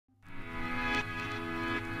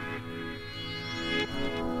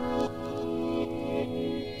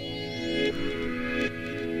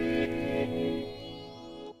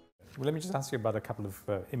let me just ask you about a couple of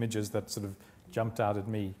images that sort of jumped out at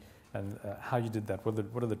me, and how you did that.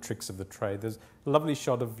 What are the tricks of the trade? There's a lovely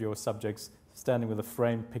shot of your subjects standing with a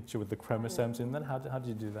framed picture with the chromosomes in them. How did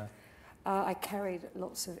you do that? I carried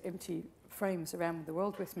lots of empty frames around the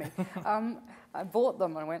world with me. I bought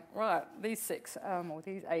them and went, right, these 6, or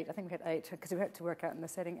these 8, I think we had 8, because we had to work out in the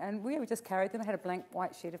setting, and we just carried them. I had a blank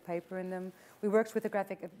white sheet of paper in them. We worked with a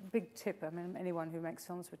graphic, a big tip, I mean, anyone who makes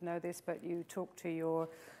films would know this, but you talk to your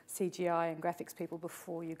CGI and graphics people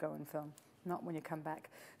before you go and film, not when you come back.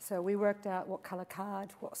 So we worked out what colour card,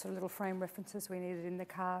 what sort of little frame references we needed in the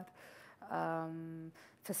card.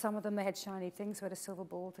 For some of them, they had shiny things. We had a silver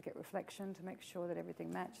ball to get reflection to make sure that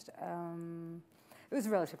everything matched. It was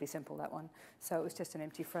relatively simple, that one. So it was just an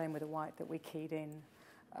empty frame with a white that we keyed in.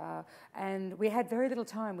 And we had very little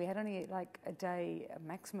time. We had only like a day, a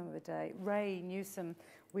maximum of a day. Ray Newsom,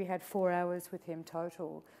 we had 4 hours with him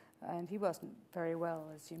total. And he wasn't very well,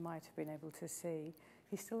 as you might have been able to see.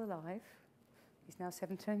 He's still alive. He's now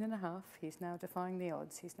 17 and a half. He's now defying the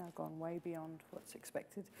odds. He's now gone way beyond what's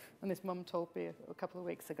expected. And his mum told me a couple of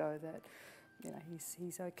weeks ago that, you know,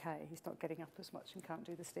 he's okay. He's not getting up as much and can't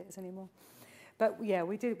do the stairs anymore. But yeah,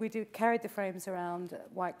 we carried the frames around,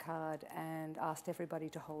 white card, and asked everybody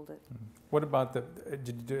to hold it. What about did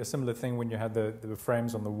you do a similar thing when you had the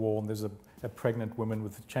frames on the wall and there's a pregnant woman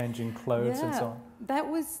with changing clothes and so on? That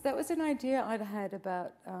was an idea I'd had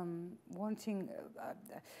about wanting,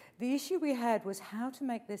 the issue we had was how to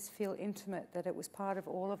make this feel intimate, that it was part of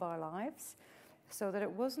all of our lives, so that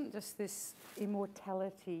it wasn't just this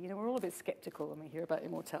immortality. You know, we're all a bit sceptical when we hear about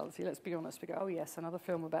immortality. Let's be honest. We go, oh yes, another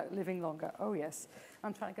film about living longer. Oh yes.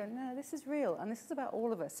 I'm trying to go, no, this is real, and this is about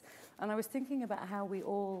all of us. And I was thinking about how we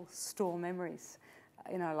all store memories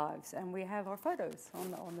in our lives, and we have our photos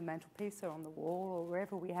on the mantelpiece or on the wall or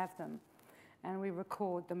wherever we have them, and we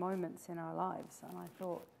record the moments in our lives. And I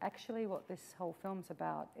thought, actually, what this whole film's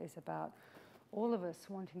about is about all of us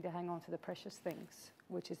wanting to hang on to the precious things,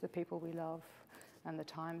 which is the people we love, and the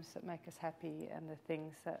times that make us happy, and the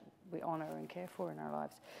things that we honour and care for in our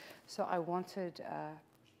lives. So I wanted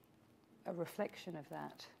a reflection of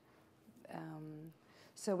that.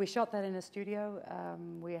 So we shot that in a studio.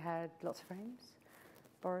 We had lots of frames,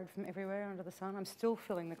 borrowed from everywhere under the sun. I'm still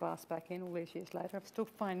filling the glass back in all these years later. I still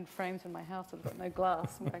find frames in my house that have got no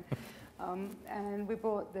glass. And we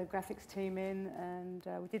brought the graphics team in, and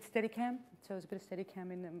we did Steadicam. So there was a bit of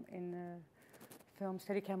Steadicam in the film,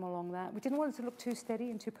 Steadicam along that. We didn't want it to look too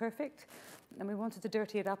steady and too perfect, and we wanted to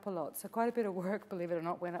dirty it up a lot. So quite a bit of work, believe it or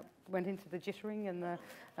not, went into the jittering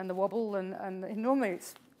and the wobble. And normally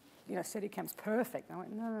it's, you know, Steadicam's perfect. And I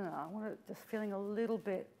went, no, I want it just feeling a little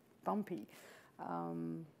bit bumpy.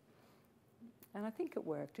 And I think it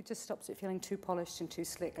worked. It just stops it feeling too polished and too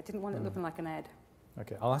slick. I didn't want it looking like an ad.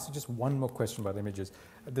 Okay, I'll ask you just one more question about images.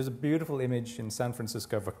 There's a beautiful image in San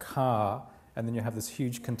Francisco of a car, and then you have this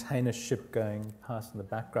huge container ship going past in the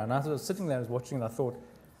background. As I was sitting there, I was watching, and I thought,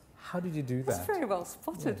 how did you do that? That's very well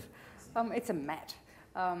spotted. Yeah. It's a matte.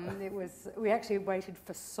 We actually waited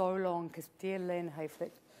for so long because dear Len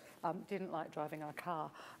Hayflick didn't like driving our car.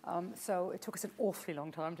 So it took us an awfully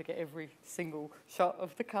long time to get every single shot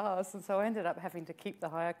of the cars. And so I ended up having to keep the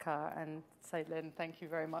hire car and say, Len, thank you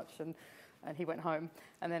very much. And he went home,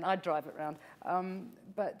 and then I'd drive it around.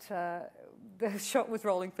 But the shot was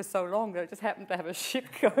rolling for so long that it just happened to have a ship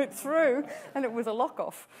go through, and it was a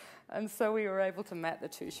lock-off. And so we were able to matte the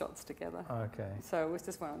 2 shots together. Okay. So it was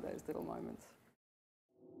just one of those little moments.